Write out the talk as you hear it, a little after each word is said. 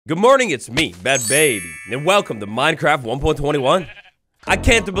Good morning, it's me, Bad Baby, and welcome to Minecraft 1.21. I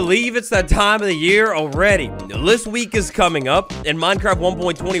can't believe it's that time of the year already. This week is coming up, and Minecraft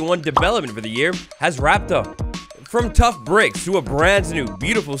 1.21 development for the year has wrapped up. From tough bricks to a brand new,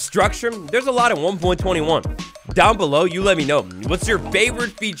 beautiful structure, there's a lot in 1.21. Down below, you let me know, what's your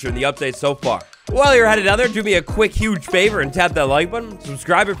favorite feature in the update so far? While you're headed down there, do me a quick, huge favor and tap that like button,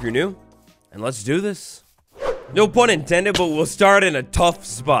 subscribe if you're new, and let's do this. No pun intended, but we'll start in a tough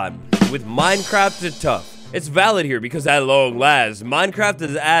spot, with Minecraft to tough. It's valid here because at long last, Minecraft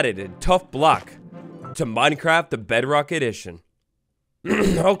has added a tough block to Minecraft the Bedrock Edition.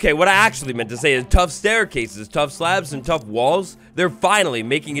 Okay, what I actually meant to say is tough staircases, tough slabs, and tough walls, they're finally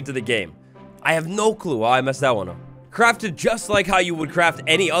making it to the game. I have no clue how I messed that one up. Crafted just like how you would craft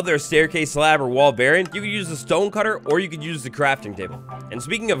any other staircase, slab, or wall variant, you could use the stone cutter or you could use the crafting table. And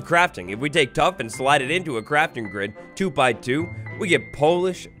speaking of crafting, if we take tough and slide it into a crafting grid 2x2, we get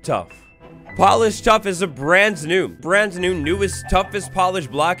Polish Tough. Polished Tough is a brand new, newest, toughest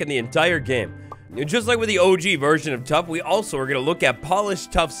polished block in the entire game. Just like with the OG version of Tough, we also are going to look at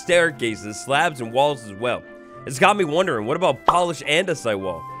polished tough staircases, slabs, and walls as well. It's got me wondering, what about polished andesite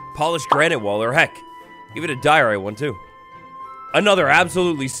wall, polished granite wall, or heck, even a diorite one too. Another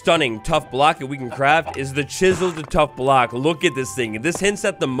absolutely stunning tough block that we can craft is the chiseled tough block. Look at this thing. This hints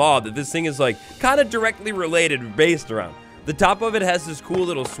at the mod that this thing is like kind of directly related, based around. The top of it has this cool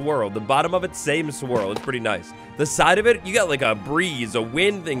little swirl. The bottom of it, same swirl. It's pretty nice. The side of it, you got like a breeze, a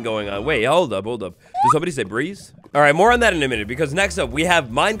wind thing going on. Wait, hold up. Did somebody say breeze? All right, more on that in a minute, because next up we have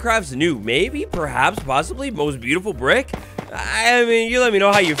Minecraft's new, maybe, perhaps, possibly most beautiful brick. I mean, you let me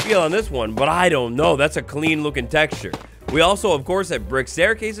know how you feel on this one, but I don't know. That's a clean looking texture. We also, of course, have brick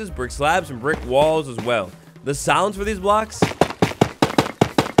staircases, brick slabs, and brick walls as well. The sounds for these blocks,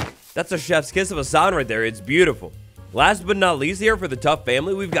 that's a chef's kiss of a sound right there. It's beautiful. Last but not least here for the tough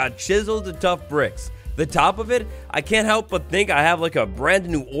family, we've got chiseled to tough bricks. The top of it, I can't help but think I have like a brand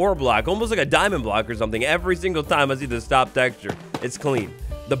new ore block, almost like a diamond block or something. Every single time I see this top texture, it's clean.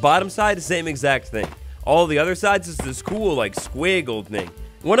 The bottom side, the same exact thing. All the other sides is this cool like squiggle thing.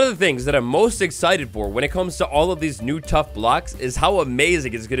 One of the things that I'm most excited for when it comes to all of these new tough blocks is how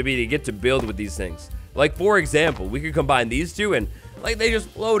amazing it's going to be to get to build with these things. Like, for example, we could combine these two and like they just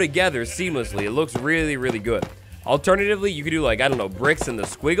flow together seamlessly. It looks really, really good. Alternatively, you could do like, I don't know, bricks and the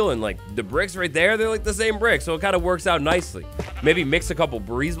squiggle, and like the bricks right there, they're like the same brick, so it kind of works out nicely. Maybe mix a couple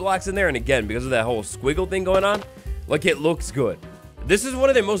breeze blocks in there, and again, because of that whole squiggle thing going on, like it looks good. This is one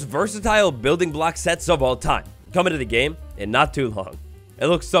of the most versatile building block sets of all time, coming to the game in not too long. It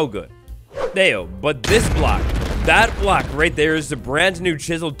looks so good. Theo, but this block, that block right there is the brand new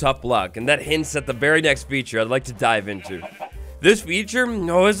chiseled tough block, and that hints at the very next feature I'd like to dive into. This feature,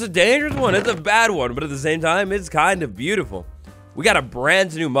 oh, it's a dangerous one, it's a bad one, but at the same time, it's kind of beautiful. We got a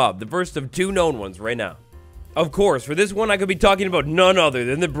brand new mob, the first of two known ones right now. Of course, for this one, I could be talking about none other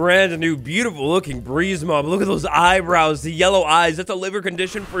than the brand new, beautiful looking breeze mob. Look at those eyebrows, the yellow eyes. That's a liver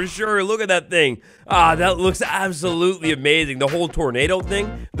condition for sure. Look at that thing. Ah, that looks absolutely amazing. The whole tornado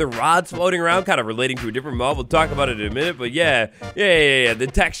thing, the rods floating around, kind of relating to a different mob. We'll talk about it in a minute, but yeah. The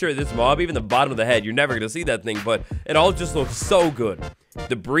texture of this mob, even the bottom of the head, you're never going to see that thing, but it all just looks so good.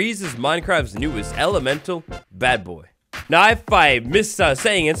 The breeze is Minecraft's newest elemental bad boy. Now, if I missed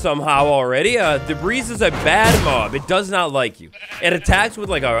saying it somehow already, the breeze is a bad mob. It does not like you. It attacks with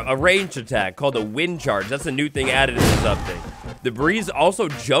like a ranged attack called a wind charge. That's a new thing added in this update. The breeze also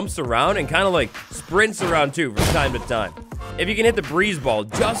jumps around and kind of like sprints around too from time to time. If you can hit the breeze ball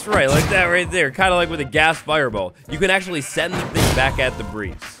just right, like that right there, kind of like with a gas fireball, you can actually send the thing back at the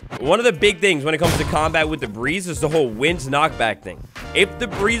breeze. One of the big things when it comes to combat with the breeze is the whole wind's knockback thing. If the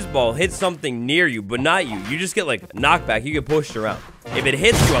breeze ball hits something near you, but not you, you just get like knockback, you get pushed around. If it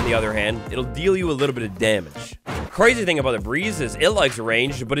hits you on the other hand, it'll deal you a little bit of damage. Crazy thing about the breeze is it likes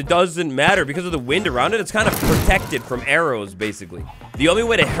range, but it doesn't matter because of the wind around it. It's kind of protected from arrows, basically. The only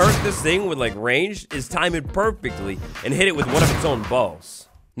way to hurt this thing with like range is time it perfectly and hit it with one of its own balls.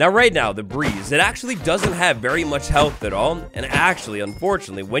 Now, right now, the breeze, it actually doesn't have very much health at all, and actually,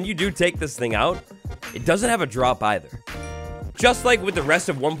 unfortunately, when you do take this thing out, it doesn't have a drop either. Just like with the rest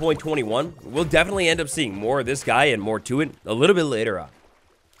of 1.21, we'll definitely end up seeing more of this guy and more to it a little bit later on.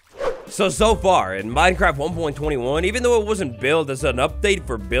 So far in Minecraft 1.21, even though it wasn't built as an update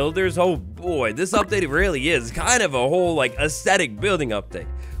for builders, oh boy, this update really is kind of a whole like aesthetic building update.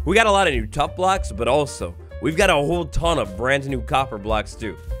 We got a lot of new tough blocks, but also we've got a whole ton of brand new copper blocks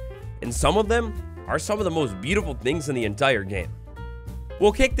too. And some of them are some of the most beautiful things in the entire game.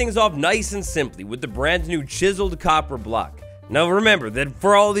 We'll kick things off nice and simply with the brand new chiseled copper block. Now remember that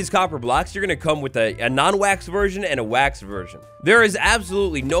for all of these copper blocks, you're going to come with a non-wax version and a wax version. There is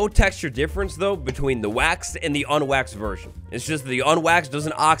absolutely no texture difference though between the waxed and the unwaxed version. It's just the unwaxed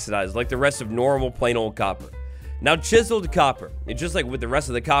doesn't oxidize like the rest of normal plain old copper. Now chiseled copper, it's just like with the rest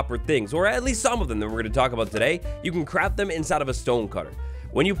of the copper things, or at least some of them that we're going to talk about today, you can craft them inside of a stone cutter.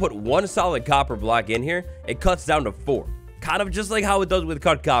 When you put one solid copper block in here, it cuts down to 4. Kind of just like how it does with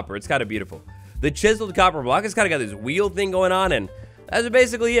cut copper. It's kind of beautiful. The chiseled copper block has kind of got this wheel thing going on, and that's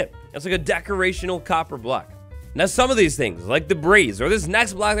basically it. It's like a decorational copper block. Now, some of these things, like the Breeze, or this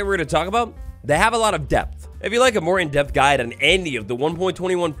next block that we're going to talk about, they have a lot of depth. If you like a more in-depth guide on any of the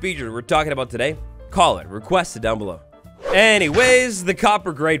 1.21 features we're talking about today, call it, request it down below. Anyways, the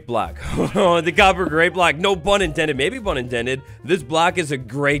copper grate block. The copper grate block, no pun intended, maybe pun intended. This block is a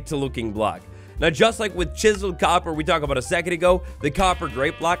great looking block. Now, just like with chiseled copper we talked about a second ago, the copper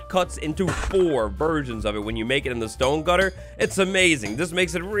grate block cuts into 4 versions of it when you make it in the stone cutter. It's amazing. This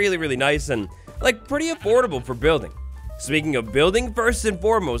makes it really, really nice and, like, pretty affordable for building. Speaking of building, first and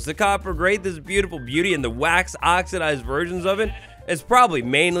foremost, the copper grate, this beautiful beauty, and the wax oxidized versions of it, is probably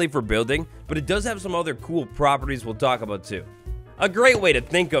mainly for building, but it does have some other cool properties we'll talk about too. A great way to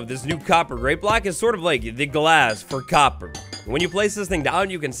think of this new copper grate block is sort of like the glass for copper. When you place this thing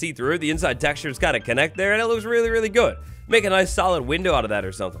down, you can see through it. The inside textures kind of connect there, and it looks really, really good. Make a nice solid window out of that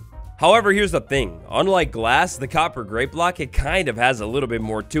or something. However, here's the thing. Unlike glass, the copper grate block, it kind of has a little bit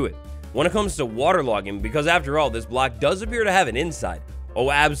more to it. When it comes to waterlogging, because after all, this block does appear to have an inside. Oh,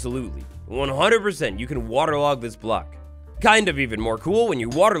 absolutely. 100% you can waterlog this block. Kind of even more cool, when you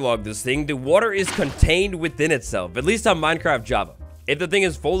waterlog this thing, the water is contained within itself, at least on Minecraft Java. If the thing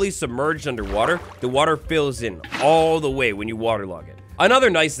is fully submerged underwater, the water fills in all the way when you waterlog it. Another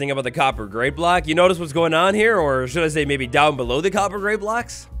nice thing about the copper grate block, you notice what's going on here, or should I say maybe down below the copper grate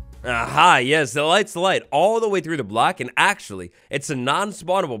blocks? Aha, yes, the light's the light all the way through the block, and actually, it's a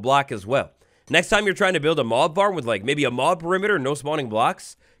non-spawnable block as well. Next time you're trying to build a mob farm with like maybe a mob perimeter, no spawning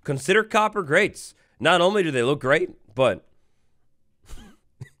blocks, consider copper grates. Not only do they look great, but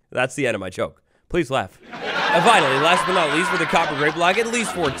that's the end of my joke. Please laugh. And finally, last but not least for the copper grate block, at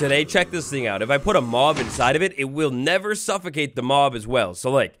least for today, check this thing out. If I put a mob inside of it, it will never suffocate the mob as well. So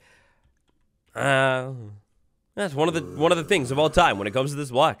like, that's one of the things of all time when it comes to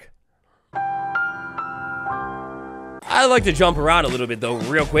this block. I like to jump around a little bit though,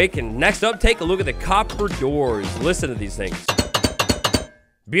 real quick. And next up, take a look at the copper doors. Listen to these things.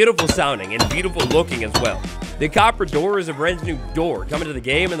 Beautiful sounding and beautiful looking as well. The copper door is a brand new door coming to the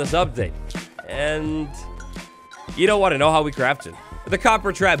game in this update. And you don't want to know how we craft it. The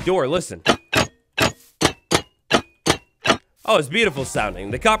copper trap door, listen. Oh, it's beautiful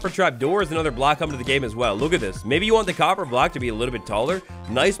sounding. The copper trap door is another block coming to the game as well. Look at this. Maybe you want the copper block to be a little bit taller.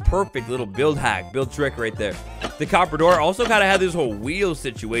 Nice, perfect little build hack, build trick right there. The copper door also kind of had this whole wheel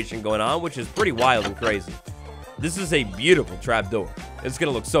situation going on, which is pretty wild and crazy. This is a beautiful trap door. It's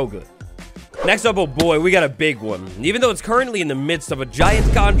gonna look so good. Next up, oh boy, we got a big one. Even though it's currently in the midst of a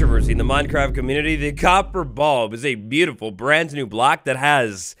giant controversy in the Minecraft community, the copper bulb is a beautiful brand new block that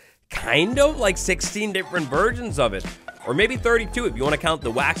has kind of like 16 different versions of it. Or maybe 32 if you want to count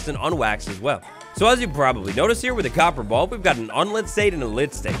the waxed and unwaxed as well. So as you probably notice here with the copper bulb, we've got an unlit state and a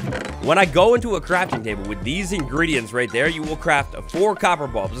lit state. When I go into a crafting table with these ingredients right there, you will craft 4 copper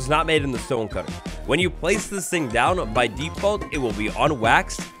bulbs. It's not made in the stone cutter. When you place this thing down, by default, it will be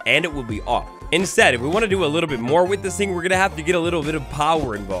unwaxed and it will be off. Instead, if we want to do a little bit more with this thing, we're going to have to get a little bit of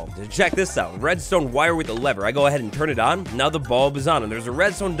power involved. Check this out. Redstone wire with a lever. I go ahead and turn it on. Now the bulb is on and there's a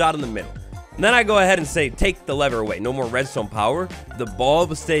redstone dot in the middle. And then I go ahead and say, take the lever away. No more redstone power. The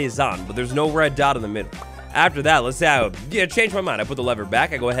bulb stays on, but there's no red dot in the middle. After that, let's say I change my mind. I put the lever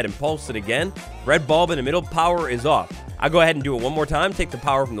back. I go ahead and pulse it again. Red bulb in the middle. Power is off. I go ahead and do it one more time. Take the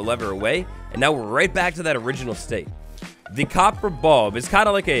power from the lever away. And now we're right back to that original state. The copper bulb is kind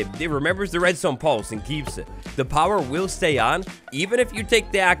of like it remembers the redstone pulse and keeps it. The power will stay on, even if you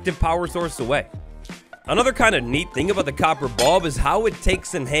take the active power source away. Another kind of neat thing about the copper bulb is how it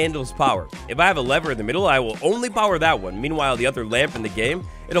takes and handles power. If I have a lever in the middle, I will only power that one. Meanwhile, the other lamp in the game,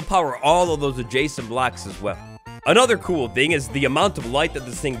 it'll power all of those adjacent blocks as well. Another cool thing is the amount of light that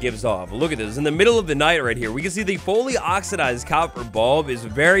this thing gives off. Look at this. In the middle of the night right here, we can see the fully oxidized copper bulb is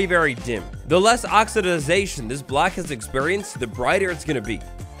very, very dim. The less oxidization this block has experienced, the brighter it's going to be.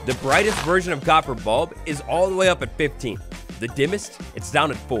 The brightest version of copper bulb is all the way up at 15. The dimmest, it's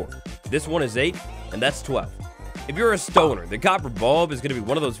down at 4. This one is 8, and that's 12. If you're a stoner, the copper bulb is going to be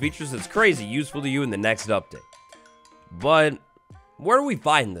one of those features that's crazy useful to you in the next update. But where do we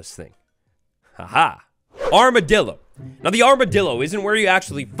find this thing? Haha. Armadillo. Now, the armadillo isn't where you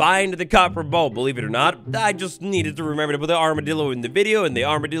actually find the copper bulb, believe it or not. I just needed to remember to put the armadillo in the video and the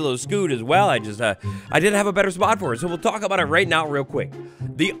armadillo scoot as well. I didn't have a better spot for it, so we'll talk about it right now real quick.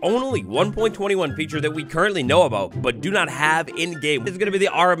 The only 1.21 feature that we currently know about, but do not have in-game, is going to be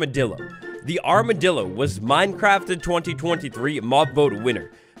the armadillo. The armadillo was Minecraft 2023 mob vote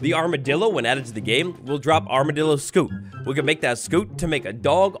winner. The armadillo, when added to the game, will drop armadillo scoot. We can make that scoot to make a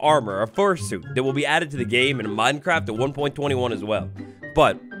dog armor, a fursuit, that will be added to the game in Minecraft 1.21 as well.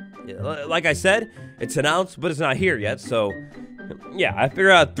 But, like I said, it's announced, but it's not here yet, so, yeah, I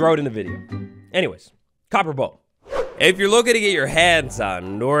figured I'd throw it in the video. Anyways, copper bulb. If you're looking to get your hands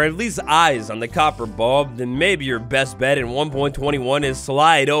on, or at least eyes on the copper bulb, then maybe your best bet in 1.21 is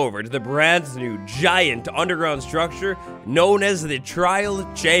slide over to the brand new giant underground structure known as the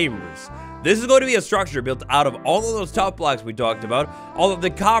Trial Chambers. This is going to be a structure built out of all of those top blocks we talked about, all of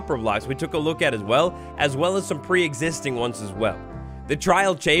the copper blocks we took a look at as well as some pre-existing ones as well. The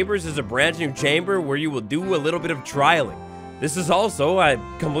Trial Chambers is a brand new chamber where you will do a little bit of trialing. This is also, I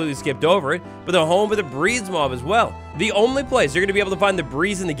completely skipped over it, but the home of the Breeze mob as well. The only place you're going to be able to find the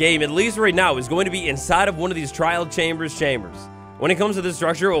Breeze in the game, at least right now, is going to be inside of one of these Trial Chambers. When it comes to this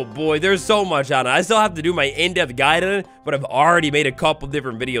structure, oh boy, there's so much on it. I still have to do my in-depth guide on it, but I've already made a couple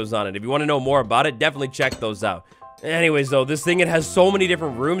different videos on it. If you want to know more about it, definitely check those out. Anyways, though, this thing, it has so many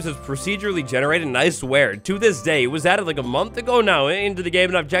different rooms. It's procedurally generated, and I swear, to this day, it was added like a month ago now into the game,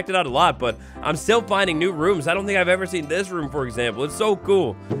 and I've checked it out a lot, but I'm still finding new rooms. I don't think I've ever seen this room, for example. It's so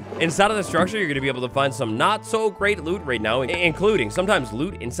cool. Inside of the structure, you're going to be able to find some not so great loot right now, including sometimes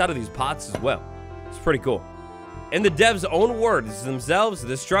loot inside of these pots as well. It's pretty cool. In the devs' own words themselves,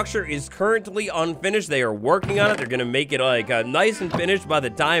 the structure is currently unfinished. They are working on it. They're going to make it like nice and finished by the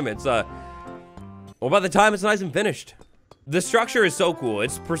time it's nice and finished. The structure is so cool.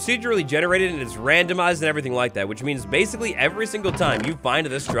 It's procedurally generated and it's randomized and everything like that, which means basically every single time you find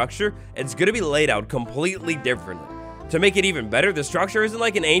this structure, it's going to be laid out completely differently. To make it even better, the structure isn't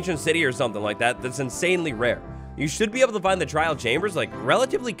like an ancient city or something like that that's insanely rare. You should be able to find the Trial Chambers like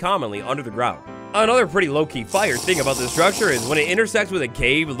relatively commonly under the ground. Another pretty low-key fire thing about this structure is when it intersects with a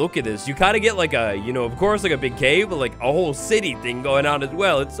cave, look at this. You kind of get like a, of course, like a big cave, but like a whole city thing going on as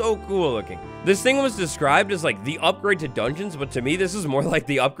well. It's so cool looking. This thing was described as like the upgrade to dungeons, but to me, this is more like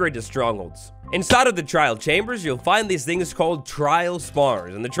the upgrade to strongholds. Inside of the Trial Chambers, you'll find these things called Trial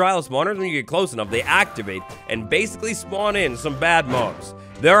Spawners. And the Trial Spawners, when you get close enough, they activate and basically spawn in some bad mobs.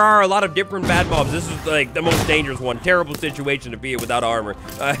 There are a lot of different bad mobs. This is like the most dangerous one. Terrible situation to be in without armor.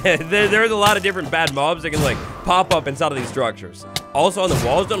 There's a lot of different bad mobs that can like pop up inside of these structures. Also on the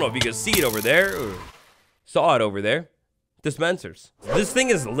walls, don't know if you can see it over there. Or saw it over there. Dispensers. This thing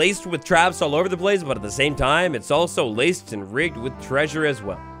is laced with traps all over the place, but at the same time, it's also laced and rigged with treasure as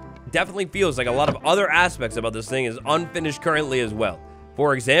well. Definitely feels like a lot of other aspects about this thing is unfinished currently as well.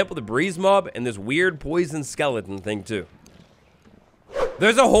 For example, the Breeze mob and this weird poison skeleton thing too.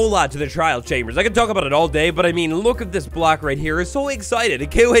 There's a whole lot to the Trial Chambers. I could talk about it all day, but I mean, look at this block right here. I'm so excited. I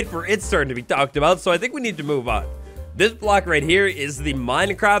can't wait for its turn to be talked about, so I think we need to move on. This block right here is the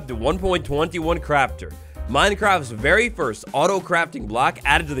Minecraft 1.21 crafter. Minecraft's very first auto-crafting block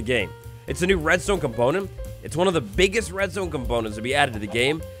added to the game. It's a new redstone component. It's one of the biggest redstone components to be added to the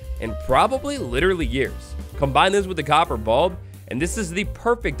game in probably literally years. Combine this with the copper bulb, and this is the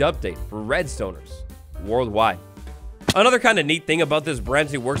perfect update for redstoners worldwide. Another kind of neat thing about this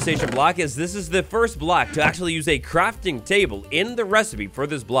brand new workstation block is this is the first block to actually use a crafting table in the recipe for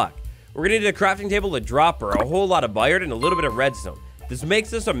this block. We're going to need a crafting table, a dropper, a whole lot of iron, and a little bit of redstone. This makes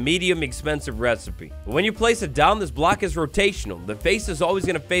this a medium expensive recipe. When you place it down, this block is rotational. The face is always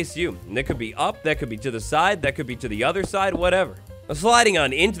going to face you. And that could be up, that could be to the side, that could be to the other side, whatever. Sliding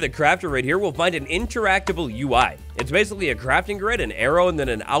on into the crafter right here, we'll find an interactable UI. It's basically a crafting grid, an arrow, and then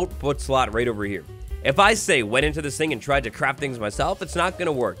an output slot right over here. If I say went into this thing and tried to craft things myself, it's not going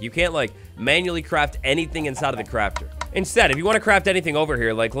to work. You can't like manually craft anything inside of the crafter. Instead, if you want to craft anything over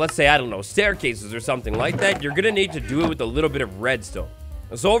here, like let's say, I don't know, staircases or something like that, you're going to need to do it with a little bit of redstone.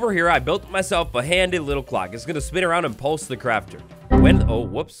 So over here, I built myself a handy little clock. It's going to spin around and pulse the crafter. Oh,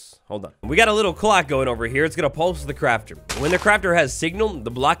 whoops, hold on. We got a little clock going over here. It's going to pulse the crafter. When the crafter has signal,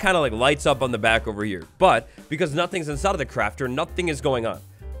 the block kind of like lights up on the back over here. But because nothing's inside of the crafter, nothing is going on.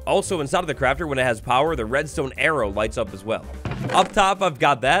 Also, inside of the crafter, when it has power, the redstone arrow lights up as well. Up top, I've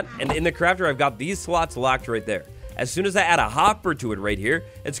got that, and in the crafter, I've got these slots locked right there. As soon as I add a hopper to it right here,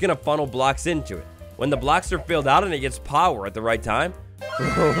 it's going to funnel blocks into it. When the blocks are filled out and it gets power at the right time,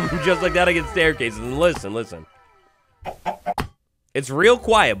 just like that, I get staircases. And listen. It's real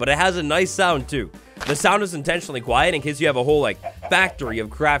quiet, but it has a nice sound too. The sound is intentionally quiet in case you have a whole like factory of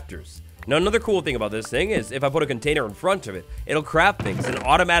crafters. Now, another cool thing about this thing is if I put a container in front of it, it'll craft things and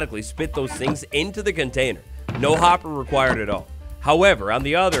automatically spit those things into the container. No hopper required at all. However, on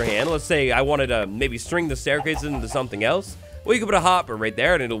the other hand, let's say I wanted to maybe string the staircase into something else. Well, you can put a hopper right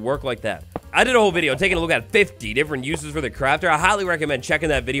there and it'll work like that. I did a whole video taking a look at 50 different uses for the crafter. I highly recommend checking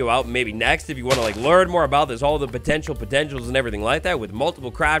that video out maybe next if you want to like learn more about this, all the potentials and everything like that with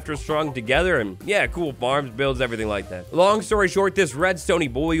multiple crafters strung together and yeah, cool farms, builds, everything like that. Long story short, this redstone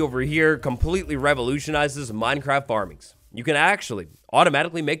boy over here completely revolutionizes Minecraft farmings. You can actually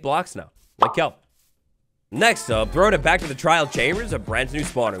automatically make blocks now, like kelp. Next up, throwing it back to the trial chambers, a brand new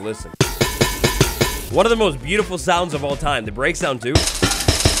spawner. Listen. One of the most beautiful sounds of all time. The break sound too.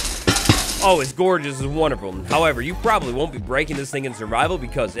 Oh, it's gorgeous, it's wonderful. However, you probably won't be breaking this thing in survival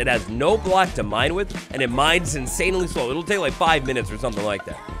because it has no block to mine with, and it mines insanely slow. It'll take like 5 minutes or something like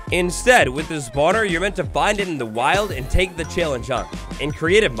that. Instead, with this spawner, you're meant to find it in the wild and take the challenge on. In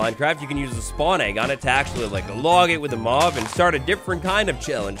creative Minecraft, you can use a spawn egg on it to actually like log it with a mob and start a different kind of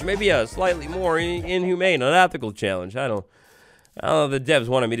challenge. Maybe a slightly more inhumane, unethical challenge. I don't know, the devs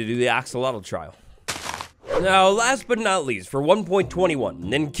wanted me to do the axolotl trial. Now, last but not least, for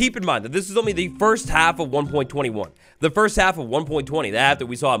 1.21, and keep in mind that this is only the first half of 1.21. The first half of 1.20, the half that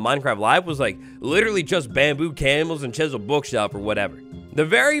we saw at Minecraft Live, was like literally just bamboo camels and chisel bookshelf or whatever. The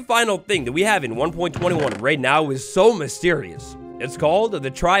very final thing that we have in 1.21 right now is so mysterious. It's called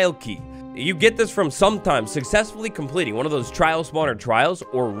the trial key. You get this from sometimes successfully completing one of those trial spawner trials,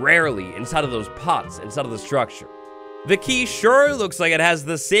 or rarely inside of those pots inside of the structure. The key sure looks like it has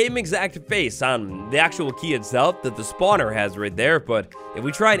the same exact face on the actual key itself that the spawner has right there, but if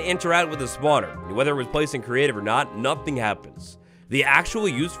we try and interact with the spawner, whether it was placed in creative or not, nothing happens. The actual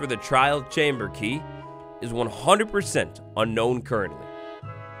use for the trial chamber key is 100% unknown currently.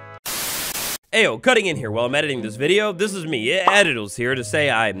 Ayo, cutting in here while I'm editing this video, this is me, Editals here, to say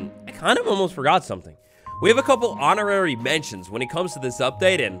I kind of almost forgot something. We have a couple honorary mentions when it comes to this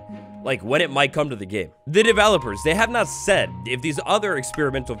update and like when it might come to the game. The developers, they have not said if these other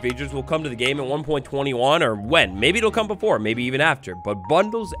experimental features will come to the game in 1.21 or when. Maybe it'll come before, maybe even after, but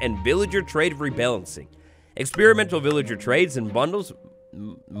bundles and villager trade rebalancing. Experimental villager trades and bundles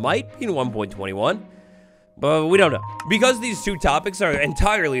might be in 1.21, but we don't know. Because these two topics are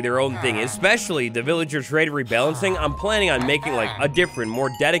entirely their own thing, especially the villager trade rebalancing, I'm planning on making like a different,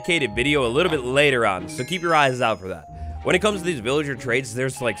 more dedicated video a little bit later on, so keep your eyes out for that. When it comes to these villager trades,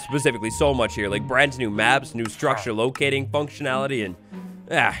 there's like specifically so much here, like brand new maps, new structure locating functionality,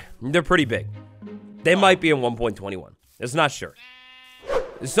 and they're pretty big. They might be in 1.21. It's not sure.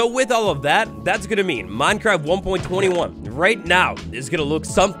 So with all of that, that's gonna mean Minecraft 1.21 right now is gonna look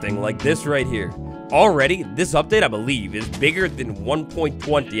something like this right here. Already, this update, I believe, is bigger than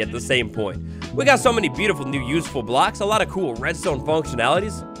 1.20 at the same point. We got so many beautiful new useful blocks, a lot of cool redstone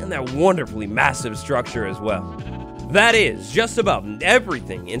functionalities, and that wonderfully massive structure as well. That is just about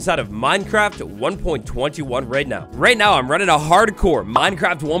everything inside of Minecraft 1.21 right now. Right now, I'm running a hardcore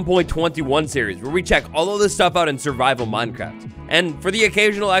Minecraft 1.21 series where we check all of this stuff out in survival Minecraft. And for the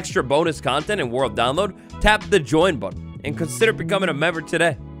occasional extra bonus content and world download, tap the join button and consider becoming a member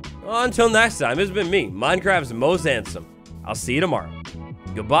today. Until next time, it's been me, Minecraft's most handsome. I'll see you tomorrow.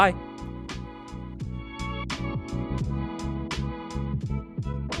 Goodbye.